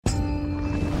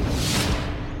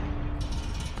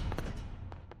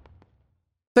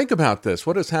Think about this.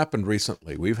 What has happened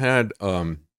recently? We've had,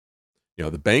 the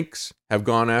banks have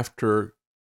gone after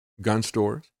gun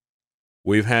stores.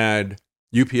 We've had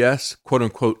UPS, quote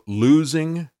unquote,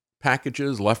 losing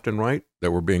packages left and right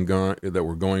that were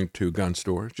going to gun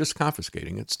stores, just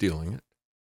confiscating it, stealing it.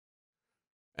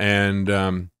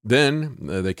 And then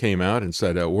they came out and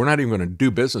said, we're not even going to do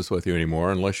business with you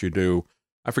anymore unless you do,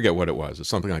 I forget what it was. It's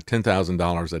something like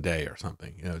 $10,000 a day or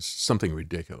something. It's something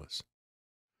ridiculous.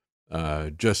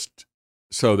 Just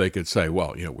so they could say,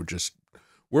 well,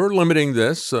 we're limiting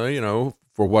this,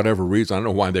 for whatever reason. I don't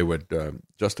know why they would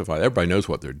justify it. Everybody knows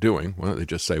what they're doing. Why don't they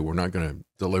just say, we're not going to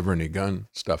deliver any gun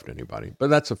stuff to anybody? But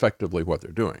that's effectively what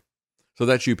they're doing. So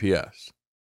that's UPS.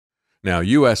 Now,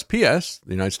 USPS,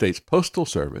 the United States Postal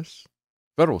Service,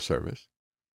 Federal Service,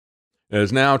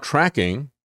 is now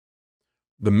tracking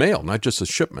the mail, not just the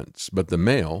shipments, but the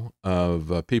mail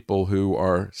of people who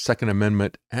are Second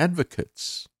Amendment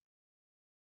advocates.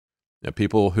 Now,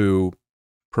 people who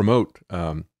promote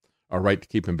our right to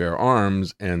keep and bear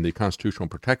arms and the constitutional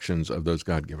protections of those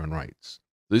God-given rights.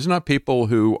 These are not people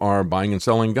who are buying and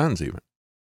selling guns even,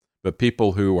 but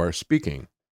people who are speaking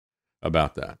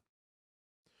about that.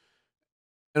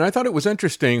 And I thought it was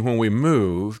interesting when we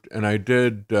moved, and I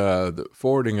did the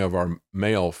forwarding of our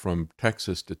mail from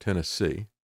Texas to Tennessee.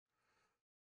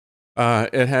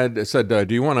 It said,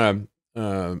 do you want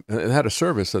to, it had a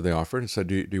service that they offered. It said,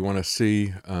 do you want to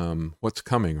see what's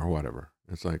coming or whatever?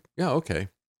 It's like, yeah, okay,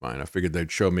 fine. I figured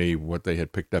they'd show me what they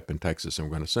had picked up in Texas and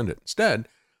we're going to send it. Instead,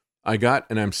 I got,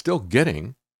 and I'm still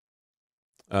getting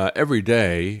every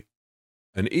day,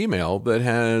 an email that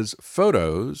has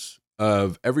photos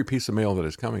of every piece of mail that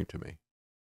is coming to me.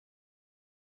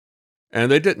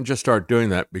 And they didn't just start doing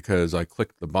that because I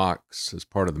clicked the box as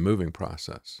part of the moving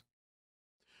process.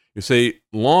 You see,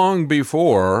 long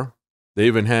before they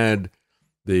even had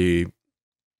the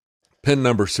PIN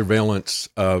number surveillance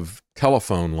of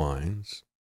telephone lines,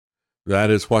 that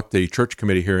is what the Church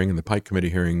Committee hearing and the Pike Committee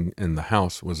hearing in the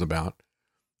House was about.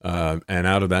 And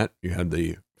out of that, you had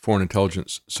the Foreign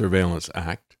Intelligence Surveillance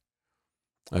Act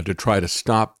to try to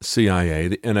stop the CIA,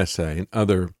 the NSA, and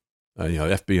other,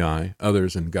 FBI,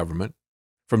 others in government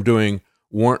from doing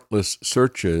warrantless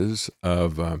searches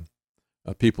of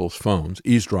people's phones,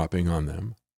 eavesdropping on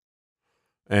them,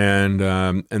 and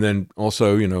then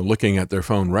also, looking at their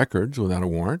phone records without a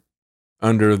warrant,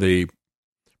 under the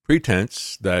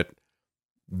pretense that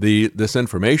this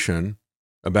information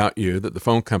about you that the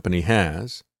phone company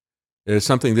has is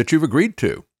something that you've agreed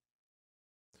to.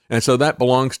 And so that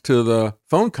belongs to the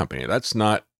phone company. That's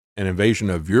not an invasion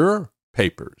of your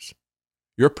papers,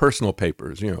 your personal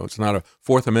papers. It's not a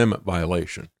Fourth Amendment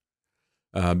violation.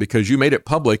 Because you made it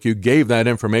public, you gave that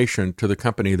information to the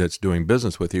company that's doing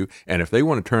business with you. And if they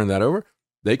want to turn that over,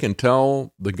 they can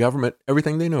tell the government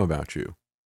everything they know about you.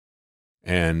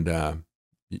 And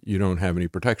you don't have any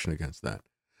protection against that.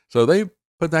 So they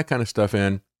put that kind of stuff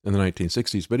in the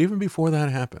 1960s. But even before that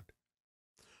happened,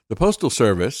 the Postal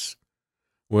Service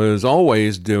was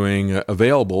always doing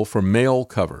available for mail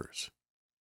covers.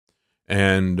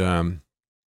 And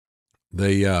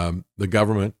the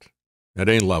government at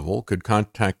any level could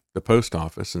contact the post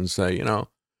office and say,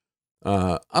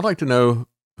 I'd like to know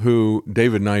who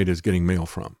David Knight is getting mail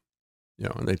from,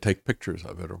 and they take pictures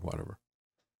of it or whatever.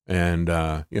 And,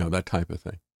 that type of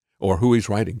thing, or who he's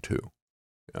writing to.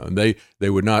 They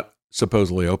would not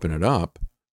supposedly open it up,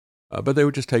 but they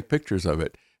would just take pictures of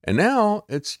it. And now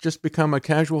it's just become a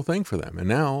casual thing for them. And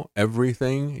now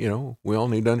everything, we all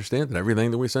need to understand that everything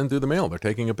that we send through the mail, they're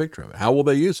taking a picture of it. How will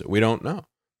they use it? We don't know.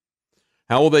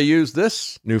 How will they use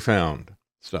this newfound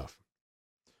stuff?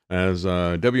 As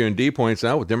WND points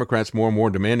out, with Democrats more and more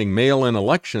demanding mail-in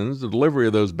elections, the delivery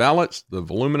of those ballots, the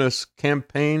voluminous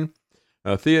campaign,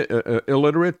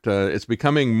 illiterate, it's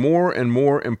becoming more and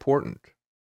more important.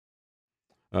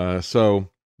 So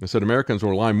I said Americans will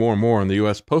rely more and more on the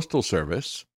U.S. Postal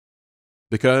Service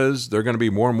because they're going to be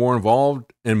more and more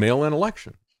involved in mail-in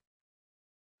elections.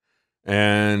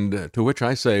 And to which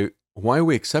I say, why are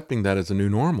we accepting that as a new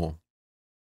normal?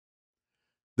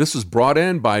 This was brought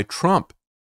in by Trump.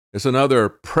 It's another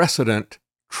precedent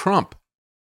Trump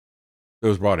that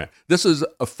was brought in. This is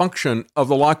a function of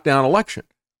the lockdown election.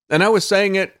 And I was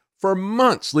saying it for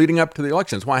months leading up to the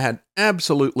elections, why I had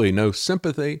absolutely no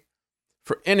sympathy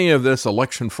for any of this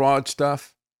election fraud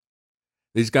stuff.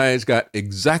 These guys got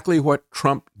exactly what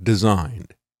Trump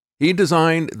designed. He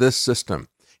designed this system.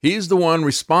 He's the one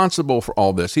responsible for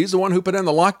all this. He's the one who put in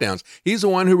the lockdowns. He's the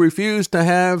one who refused to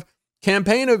have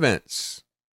campaign events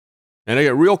and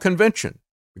a real convention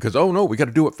because, oh no, we got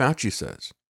to do what Fauci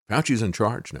says. Fauci's in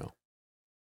charge now.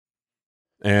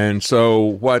 And so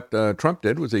what Trump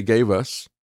did was he gave us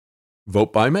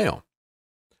vote by mail.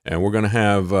 And we're going to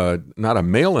have not a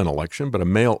mail-in election, but a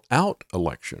mail-out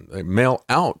election. They mail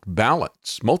out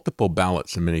ballots, multiple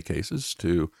ballots in many cases,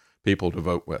 to people to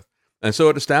vote with. And so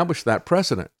it established that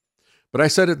precedent. But I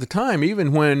said at the time,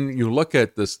 even when you look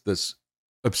at this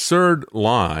absurd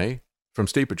lie from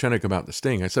Steve Pieczenik about the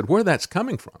sting, I said where that's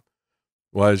coming from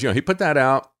was, he put that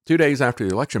out 2 days after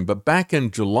the election. But back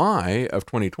in July of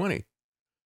 2020,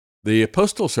 the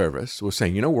Postal Service was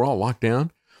saying, we're all locked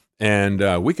down.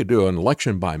 And we could do an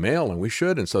election by mail, and we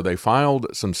should. And so they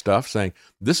filed some stuff saying,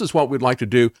 this is what we'd like to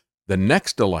do the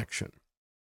next election.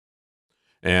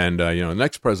 And,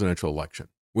 next presidential election.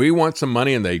 We want some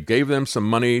money, and they gave them some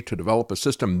money to develop a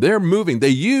system. They're moving. They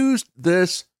used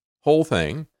this whole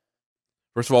thing.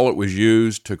 First of all, it was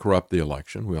used to corrupt the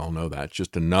election. We all know that. It's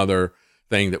just another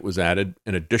thing that was added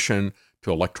in addition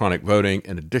to electronic voting,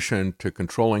 in addition to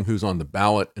controlling who's on the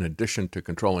ballot, in addition to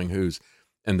controlling who's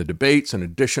and the debates, in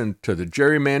addition to the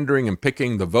gerrymandering and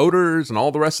picking the voters and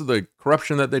all the rest of the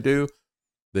corruption that they do,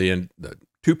 the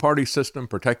two-party system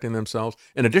protecting themselves.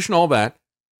 In addition to all that,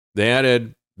 they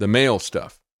added the mail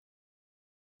stuff.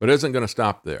 But it isn't going to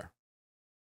stop there,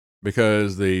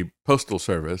 because the Postal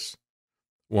Service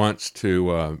wants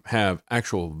to have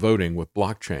actual voting with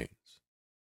blockchains.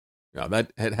 Now,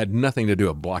 that had nothing to do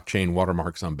with blockchain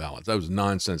watermarks on ballots. That was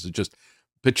nonsense. It's just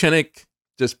Pieczenik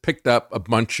just picked up a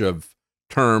bunch of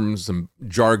terms and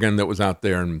jargon that was out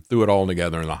there and threw it all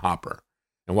together in the hopper.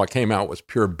 And what came out was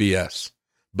pure BS.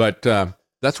 But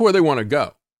that's where they want to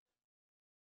go.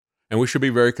 And we should be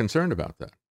very concerned about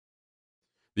that.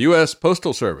 The U.S.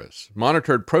 Postal Service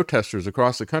monitored protesters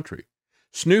across the country,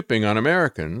 snooping on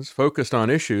Americans focused on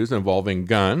issues involving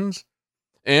guns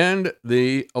and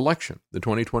the election, the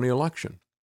 2020 election.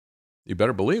 You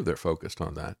better believe they're focused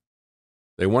on that.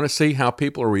 They want to see how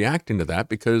people are reacting to that,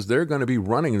 because they're going to be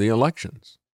running the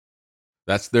elections.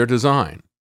 That's their design.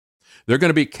 They're going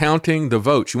to be counting the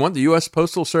votes. You want the U.S.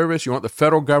 Postal Service, you want the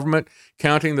federal government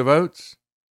counting the votes?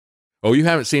 Oh, you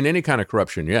haven't seen any kind of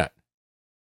corruption yet.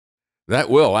 That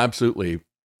will absolutely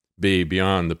be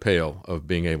beyond the pale of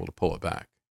being able to pull it back.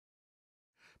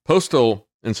 Postal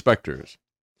inspectors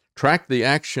tracked the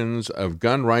actions of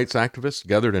gun rights activists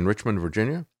gathered in Richmond,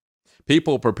 Virginia.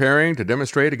 People preparing to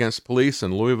demonstrate against police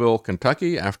in Louisville,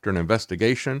 Kentucky after an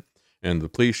investigation and the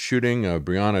police shooting of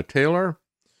Breonna Taylor,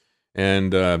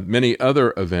 and many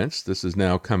other events. This has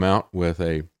now come out with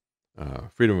a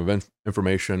Freedom of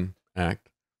Information Act,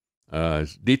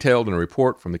 detailed in a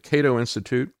report from the Cato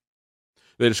Institute.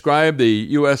 They describe the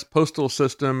U.S. postal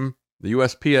system, the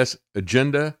USPS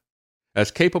agenda, as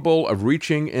capable of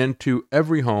reaching into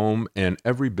every home and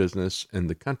every business in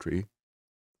the country,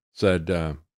 said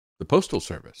the Postal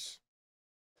Service.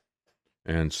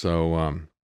 And so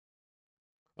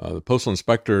the postal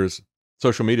inspectors'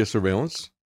 social media surveillance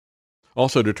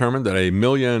also determined that a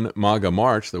Million MAGA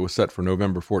march that was set for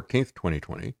November 14th,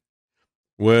 2020,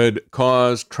 would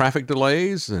cause traffic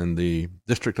delays in the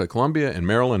District of Columbia and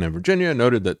Maryland and Virginia.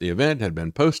 Noted that the event had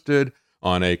been posted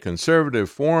on a conservative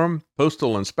forum.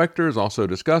 Postal inspectors also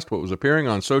discussed what was appearing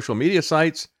on social media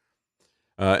sites,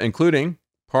 including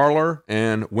Parler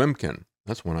and Wimkin.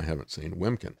 That's one I haven't seen,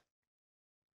 Wimkin.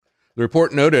 The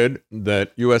report noted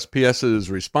that USPS's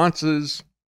responses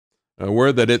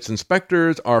were that its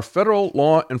inspectors are federal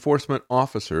law enforcement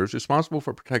officers responsible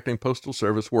for protecting Postal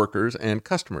Service workers and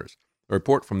customers. A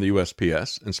report from the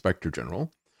USPS Inspector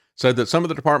General said that some of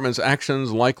the department's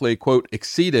actions likely, quote,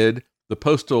 exceeded the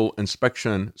Postal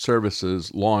Inspection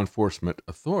Service's law enforcement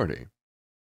authority.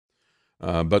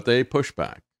 But they pushed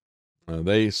back.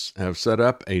 They have set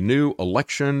up a new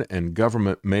election and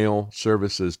government mail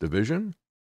services division.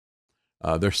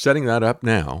 They're setting that up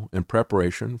now in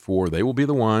preparation for, they will be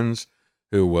the ones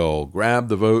who will grab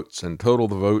the votes and total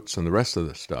the votes and the rest of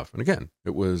this stuff. And again,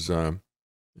 it was,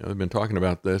 they've been talking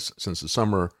about this since the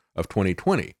summer of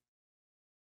 2020.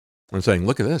 And saying,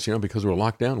 look at this, because we're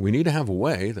locked down, we need to have a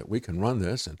way that we can run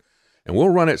this, and we'll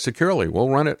run it securely. We'll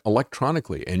run it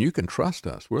electronically, and you can trust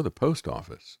us. We're the post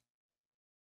office.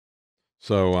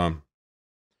 So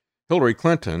Hillary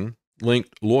Clinton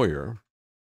linked lawyer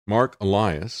Mark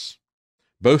Elias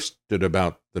boasted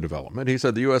about the development. He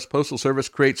said the U.S. Postal Service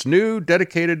creates new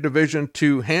dedicated division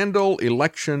to handle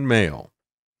election mail,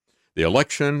 the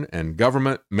election and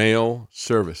government mail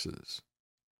services.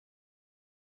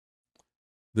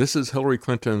 This is Hillary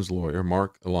Clinton's lawyer,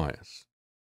 Mark Elias.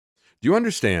 Do you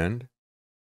understand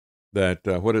that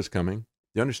what is coming? Do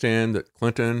you understand that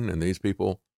Clinton and these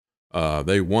people,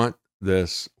 they want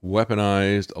this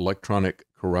weaponized electronic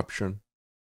corruption?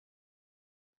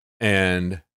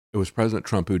 And it was President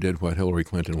Trump who did what Hillary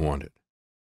Clinton wanted.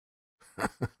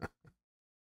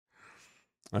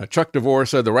 Chuck DeVore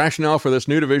said the rationale for this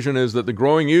new division is that the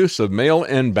growing use of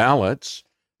mail-in ballots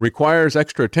requires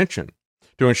extra attention.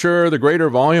 To ensure the greater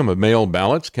volume of mail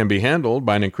ballots can be handled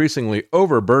by an increasingly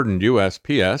overburdened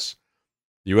USPS,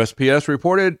 the USPS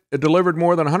reported it delivered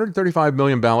more than 135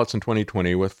 million ballots in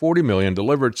 2020, with 40 million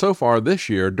delivered so far this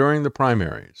year during the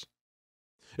primaries.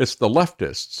 It's the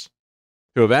leftists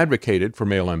who have advocated for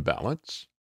mail-in ballots.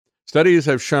 Studies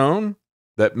have shown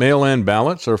that mail-in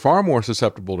ballots are far more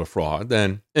susceptible to fraud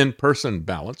than in-person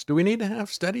ballots. Do we need to have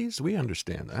studies? We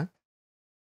understand that.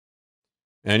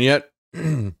 And yet,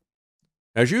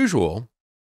 as usual,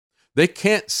 they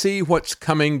can't see what's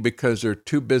coming because they're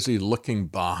too busy looking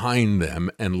behind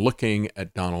them and looking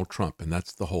at Donald Trump. And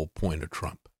that's the whole point of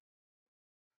Trump.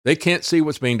 They can't see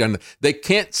what's being done. They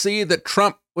can't see that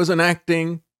Trump was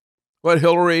enacting what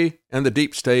Hillary and the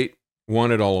deep state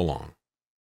wanted all along.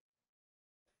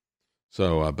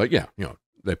 So, but yeah,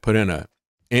 they put in a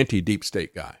anti-deep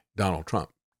state guy, Donald Trump,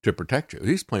 to protect you.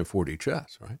 He's playing 4D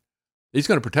chess, right? He's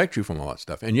going to protect you from all that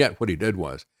stuff. And yet what he did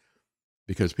was,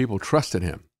 because people trusted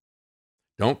him,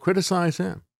 don't criticize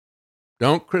him.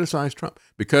 Don't criticize Trump.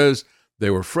 Because they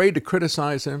were afraid to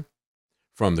criticize him,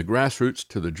 from the grassroots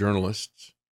to the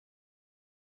journalists,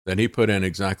 then he put in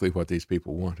exactly what these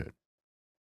people wanted.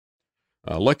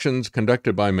 Elections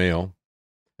conducted by mail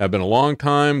have been a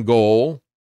long-time goal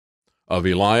of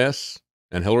Elias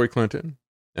and Hillary Clinton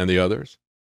and the others,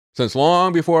 since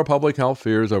long before public health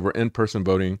fears over in-person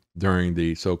voting during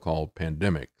the so-called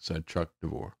pandemic, said Chuck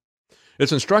DeVore.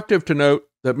 It's instructive to note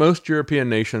that most European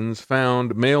nations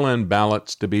found mail-in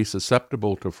ballots to be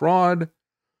susceptible to fraud,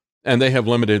 and they have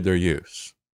limited their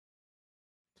use.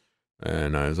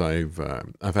 And as I've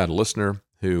had a listener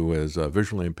who is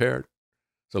visually impaired,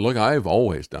 so look, I've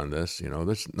always done this.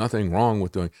 There's nothing wrong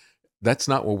with doing. That's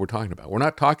not what we're talking about. We're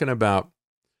not talking about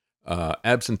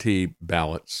absentee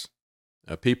ballots,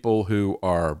 people who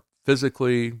are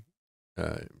physically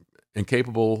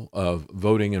incapable of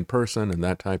voting in person and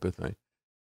that type of thing.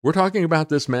 We're talking about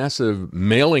this massive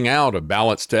mailing out of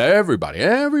ballots to everybody.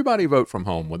 Everybody vote from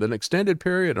home with an extended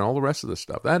period and all the rest of this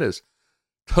stuff. That is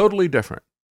totally different.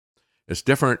 It's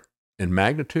different in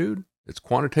magnitude, it's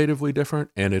quantitatively different,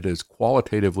 and it is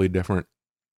qualitatively different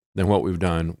than what we've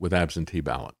done with absentee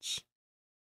ballots.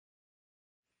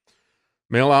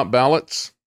 Mail-out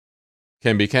ballots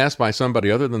can be cast by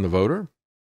somebody other than the voter.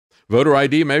 Voter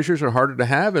ID measures are harder to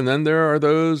have, and then there are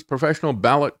those professional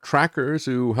ballot trackers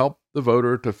who help the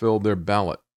voter to fill their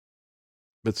ballot.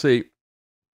 But see,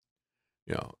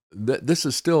 this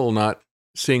is still not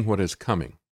seeing what is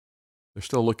coming. They're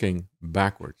still looking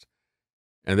backwards.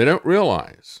 And they don't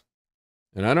realize,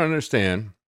 and I don't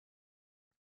understand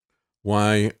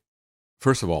why,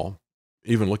 first of all,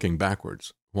 even looking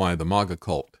backwards, why the MAGA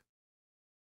cult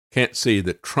can't see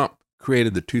that Trump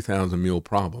created the 2,000 mule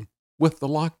problem with the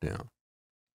lockdown.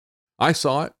 I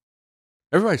saw it.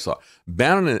 Everybody saw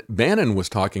it. Bannon was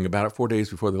talking about it 4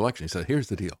 days before the election. He said, here's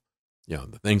the deal.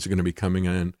 The things are going to be coming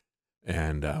in,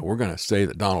 and we're going to say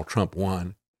that Donald Trump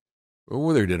won,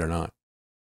 whether he did or not.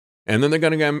 And then they're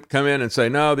going to come in and say,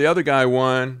 no, the other guy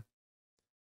won.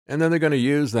 And then they're going to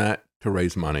use that to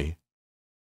raise money.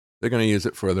 They're going to use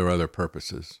it for their other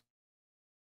purposes.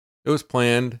 It was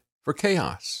planned for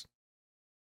chaos.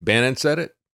 Bannon said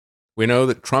it. We know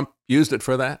that Trump used it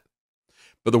for that.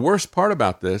 But the worst part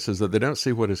about this is that they don't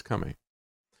see what is coming.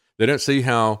 They don't see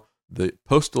how the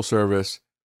Postal Service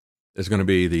is going to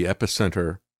be the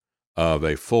epicenter of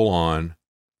a full-on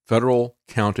federal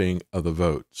counting of the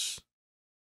votes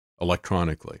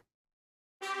electronically.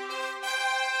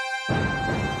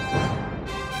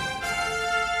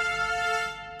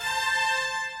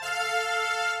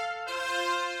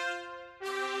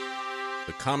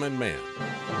 The common man.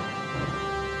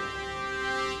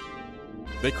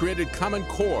 They created Common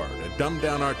Core to dumb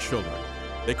down our children.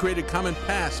 They created Common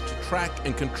Pass to track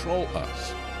and control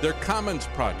us. Their Commons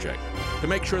Project to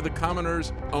make sure the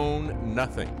commoners own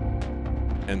nothing.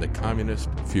 And the communist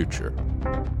future.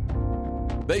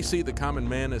 They see the common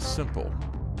man as simple,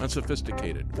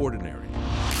 unsophisticated, ordinary.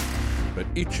 But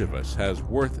each of us has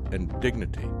worth and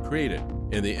dignity created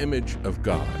in the image of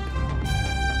God.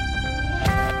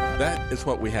 That is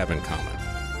what we have in common.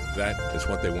 That is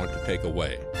what they want to take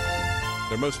away.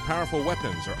 Their most powerful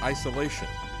weapons are isolation,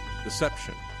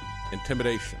 deception,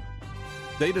 intimidation.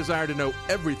 They desire to know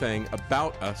everything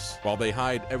about us while they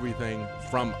hide everything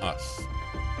from us.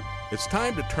 It's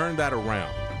time to turn that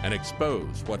around and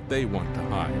expose what they want to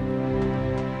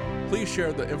hide. Please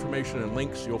share the information and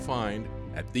links you'll find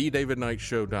at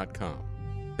thedavidknightshow.com.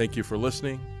 Thank you for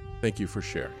listening. Thank you for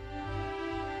sharing.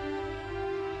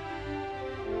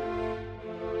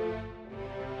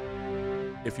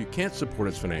 If you can't support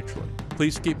us financially,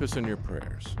 please keep us in your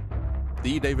prayers.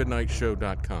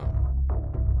 TheDavidKnightShow.com.